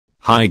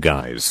Hi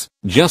guys,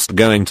 just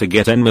going to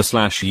get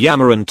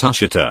Yama and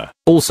Tushita.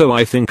 Also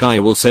I think I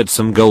will set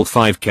some goal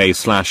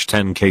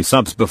 5k/10k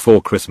subs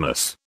before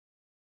Christmas.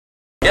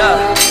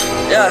 Yeah,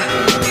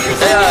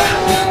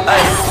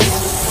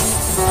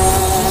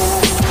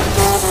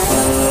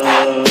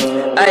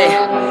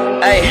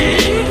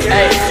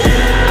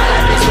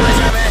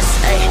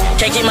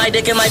 can't keep my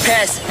dick in my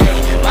pants.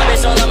 My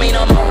bitch don't love me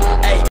no more.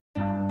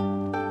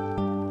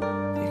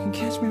 You can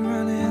catch me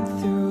running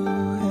through hell.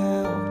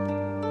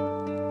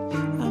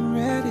 I'm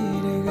ready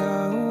to go.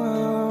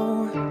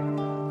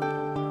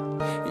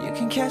 You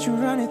can catch me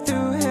running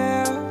through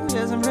hell.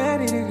 Yes, I'm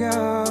ready to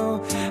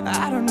go.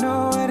 I don't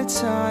know where to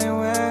turn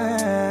your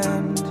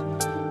end.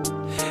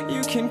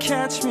 You can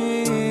catch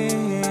me.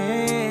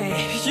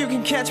 You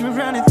can catch me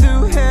running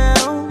through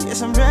hell.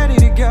 Yes, I'm ready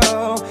to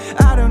go.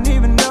 I don't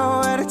even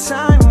know where the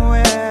time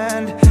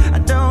went. I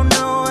don't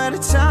know where the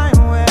time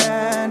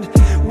went.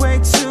 Way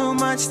too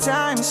much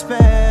time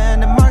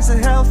spent amongst the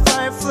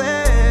hellfire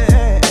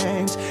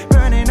flames,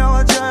 burning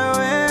all joy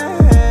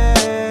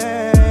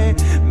away.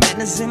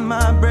 Madness in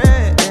my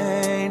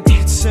brain,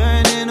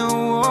 turning a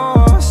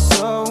war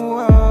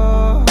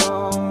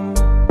zone.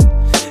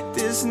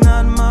 This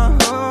not my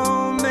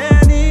home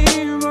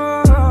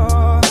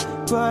anymore,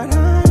 but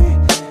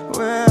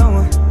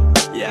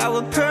I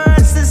will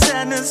purge the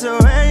sadness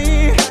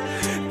away,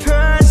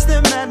 purge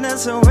the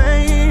madness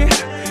away,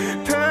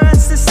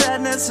 purge the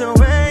sadness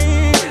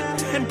away,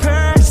 and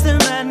purge the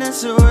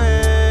madness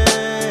away.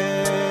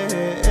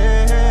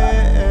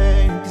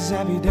 'Cause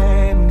I'll be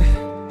damned,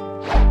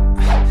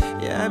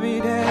 yeah, I'll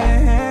be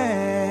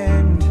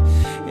damned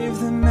if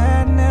the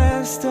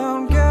madness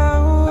don't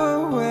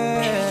go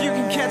away. You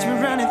can catch me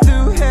running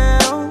through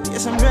hell.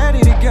 Yes, I'm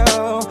ready to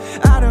go.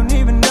 I don't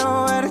even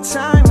know where the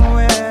time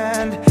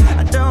went.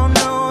 I don't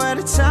know where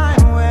the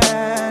time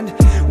went.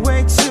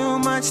 Way too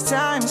much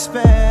time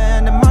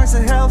spent amongst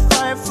the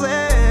hellfire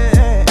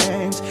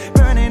flames,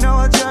 burning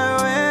all joy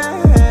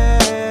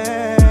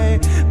away.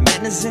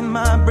 Madness in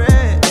my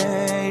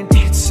brain,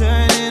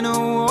 turning a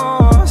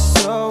war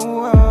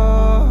zone.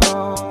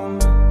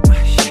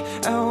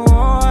 A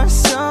war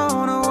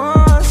zone, a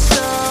war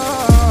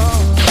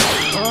zone.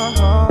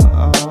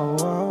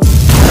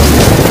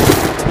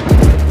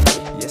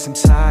 Yes, I'm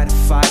tired of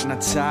fighting, I'm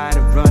tired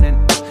of running.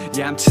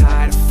 Yeah, I'm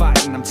tired of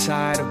fighting, I'm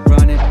tired of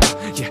running.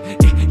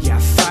 Yeah,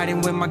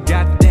 fighting with my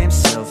goddamn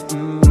self.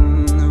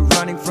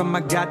 Running from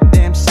my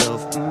goddamn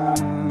self.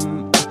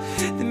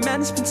 The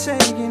madness been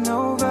taking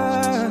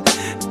over,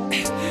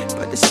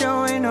 but the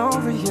show ain't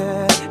over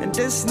yet. And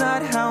this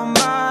not how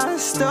my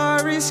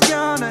story's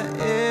gonna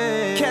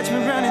end. Catch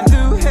me running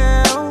through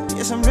hell.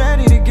 Yes, I'm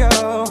ready to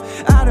go.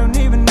 I don't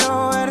even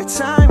know where the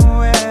time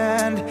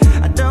went.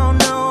 I don't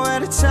know where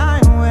the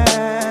time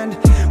went.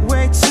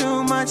 Way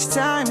too much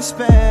time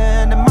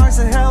spent amongst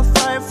the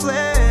hellfire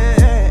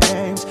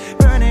flames,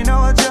 burning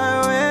all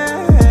joy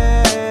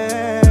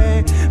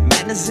away.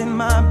 Madness in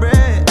my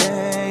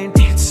brain,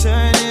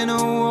 turning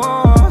a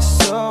war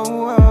zone.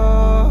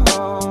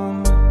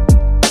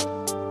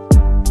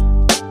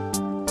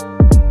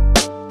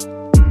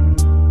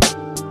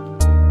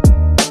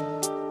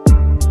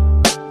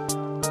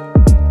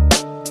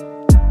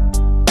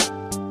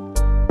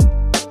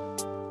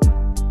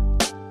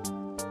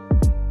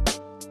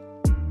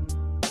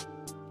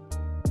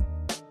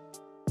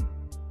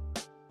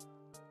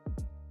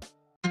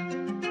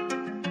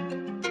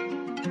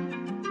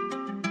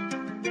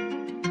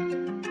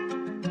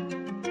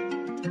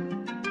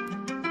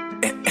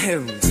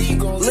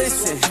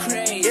 Listen,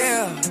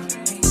 yeah.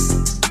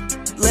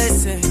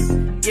 Listen,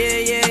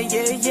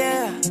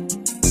 yeah.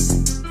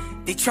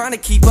 They tryna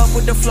keep up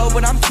with the flow,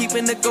 but I'm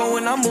keeping it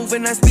going. I'm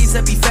moving at speeds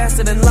that be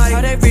faster than light. How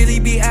they really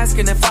be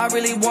asking if I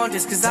really want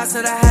this? Cause I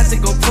said I had to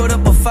go put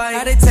up a fight.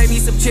 How they take me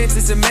some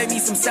chances and make me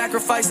some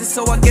sacrifices,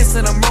 so I guess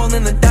that I'm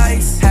rolling the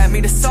dice. Had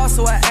me the sauce,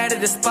 so I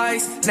added the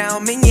spice. Now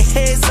I'm in your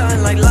head,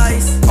 something like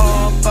lice.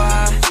 All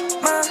by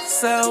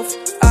myself,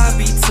 I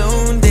be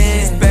tuned in.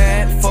 It's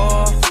bad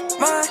for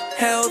my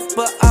health,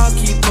 but I'll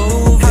keep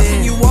moving. How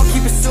can you all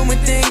keep assuming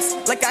things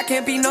like I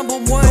can't be number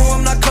one? No,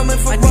 I'm not coming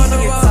for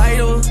runner-up.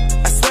 Title,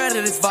 I swear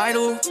that it's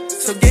vital,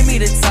 so give me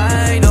the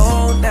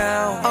title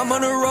now. I'm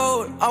on the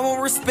road, I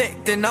want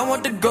respect and I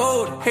want the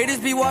gold. Haters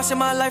be watching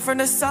my life from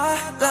the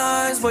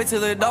sidelines, wait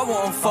till it all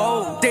won't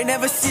unfold. They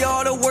never see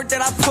all the work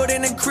that I put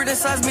in and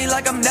criticize me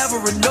like I'm never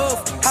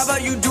enough. How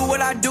about you do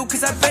what I do,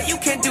 cause I bet you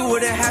can't do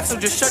what I have, so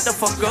just shut the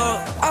fuck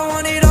up. I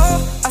want it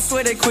all, I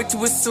swear they quick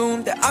to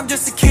assume that I'm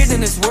just a kid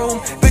in this room.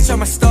 Bitch,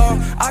 I'm a star,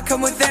 I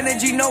come with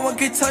energy, no one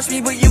can touch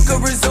me, but you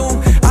can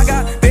resume. I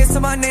got bands to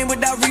my name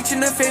without reaching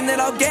the fame that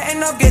I'll get,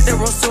 and I'll get there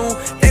real soon.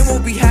 They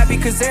won't be happy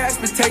cause their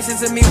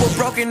expectations of me were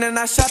broken and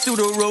I shot through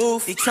the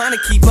roof. They tryna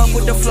keep up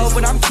with the flow,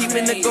 but I'm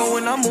keeping it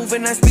going. I'm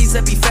moving at speeds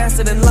that be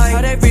faster than light.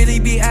 How they really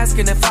be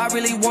asking if I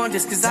really want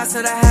this? Cause I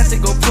said I had to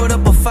go put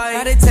up a fight.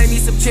 How they take me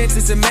some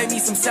chances and make me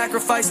some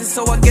sacrifices,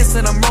 so I guess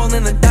that I'm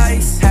rolling the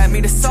dice. Had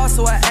me the sauce,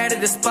 so I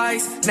added the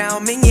spice. Now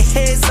I'm in your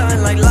head,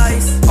 something like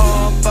lice.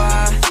 All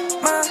by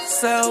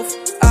myself,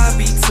 I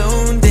be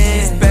tuned in.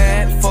 It's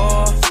bad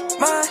for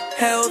my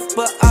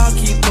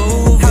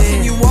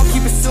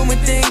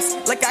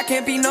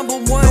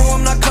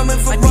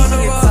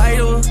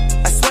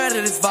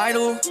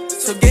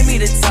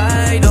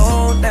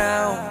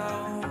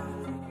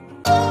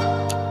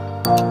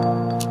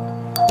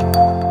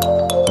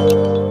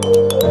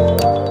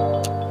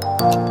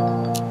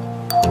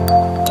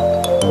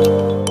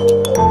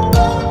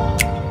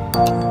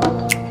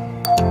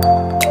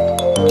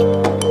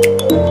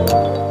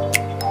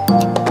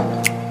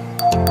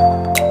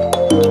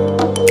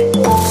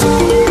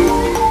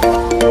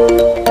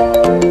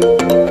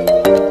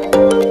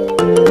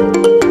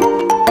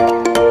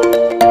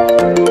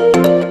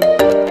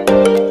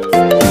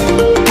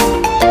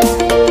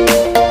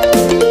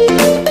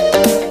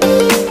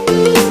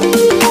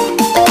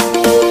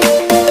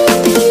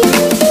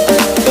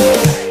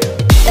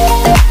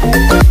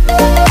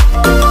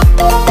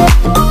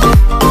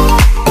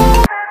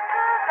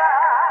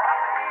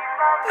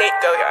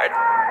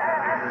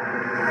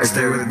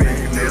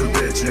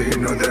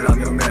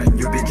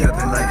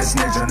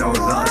nature, no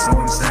laws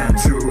won't stand.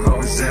 Two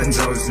hoes and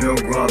toes, no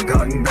guap,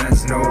 cotton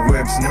bands, no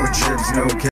whips, no chips, no